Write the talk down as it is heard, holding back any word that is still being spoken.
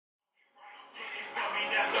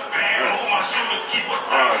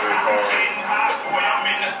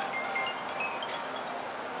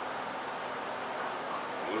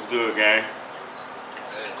What's good, gang?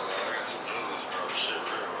 Hey, bro, I got some news, bro. Shit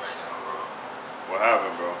real right now, bro. What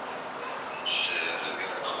happened, bro? Shit, I just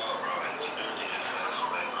got a call, bro. And the dirty just passed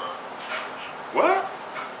away, bro. What?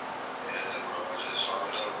 Yeah, bro, I just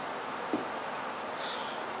found out.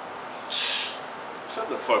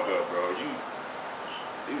 Shut the fuck up, bro. You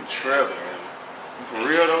tripping, man. You for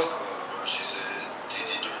real, though? Bro. She said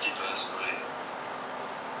dirty passed away.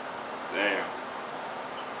 Damn.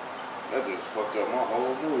 That just fucked up my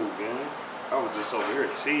whole mood, man. I was just over here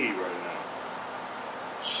T right now.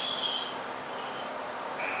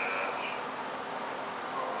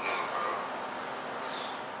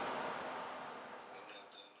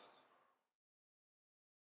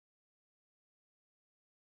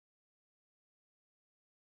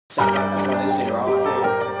 Shout out to Timo, this shit raw as hell.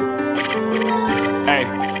 Hey,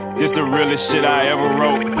 this the realest shit I ever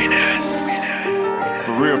wrote.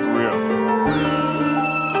 For real, for real.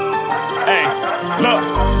 Hey, look,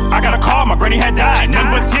 I got a call, my granny had died.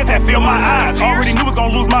 Nothing but tears had filled my eyes. Already knew was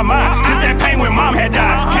gonna lose my mind. Since that pain when mom had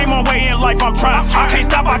died. Came on way in life, I'm trying. I can't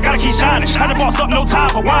stop, I gotta keep shining. Had to boss up, no time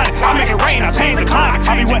for whining. I make it rain, I change the climate.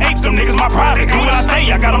 I be with apes, them niggas my private. Do what I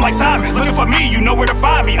say, I got them like Simon. Looking for me, you know where to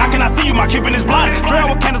find me. I cannot see you, my Cupid is blind. Trail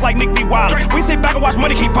with candles like Nick B. Wilder. We sit back and watch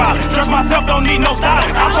money keep piling. Dress myself, don't need no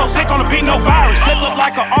stylist. I'm so sick on the beat, no virus. Shit look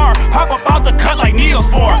like an arm. Pop up out the cut like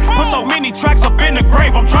Neospore. Put so many tracks up in the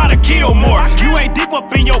grave, I'm trying to kill more. You ain't deep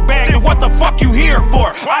up in your bag, then what the fuck you here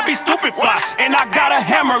for? I be stupid fly, and I got a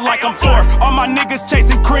hammer like I'm Thor. All my niggas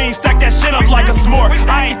chasing cream, stack that shit up like a s'more.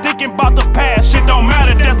 I ain't thinking about the past, shit don't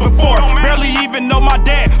matter, that's before. Barely even know my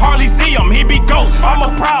dad, hardly see him, he be ghost. I'm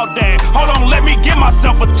a proud dad, hold on, let me give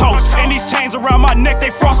myself a toast. And these chains around my neck, they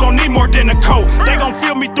frost gon' need more than a coat. They gon'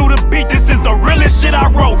 feel me through the beat, this is the realest shit I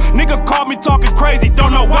wrote. Nigga called me talking crazy,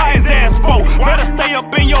 don't know why his ass spoke. Better stay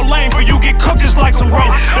up in your lane, for you get cooked just like some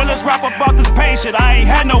roast. Then let's rap about this pain shit, I ain't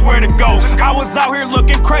had nowhere to go. I was out here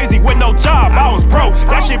looking crazy with no job, I was broke.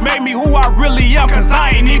 That shit made me who I really am, cause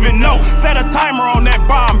I ain't even know. Set a timer on that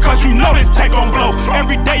bomb, cause you know this take gon' blow.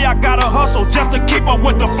 Every day I gotta hustle just to keep up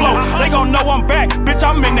with the flow. They gon' know I'm back, bitch,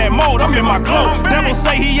 I'm in that mode, I'm in my glow. Devil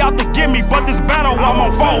say he out to get me, but this battle I'm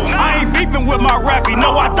on fold. I ain't beefing with my rappy,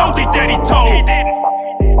 no I don't think that he told.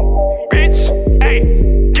 Bitch, hey,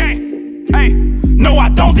 gang, hey, no I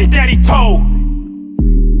don't think that he told.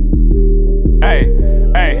 Hey,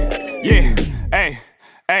 hey, yeah, hey.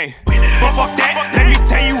 Hey, but fuck that, let me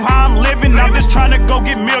tell you how I'm living. I'm just trying to go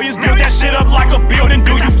get millions, build that shit up like a building,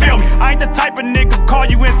 do you feel me? I ain't the type of nigga call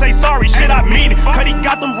you and say sorry, shit I mean it. Cause he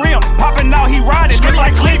got them rims, popping out, he riding, look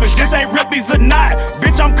like cleavage. This ain't Ripley's or not,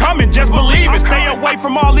 bitch I'm coming, just believe it. Stay away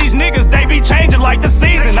from all these niggas, they be changing like the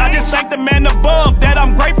season.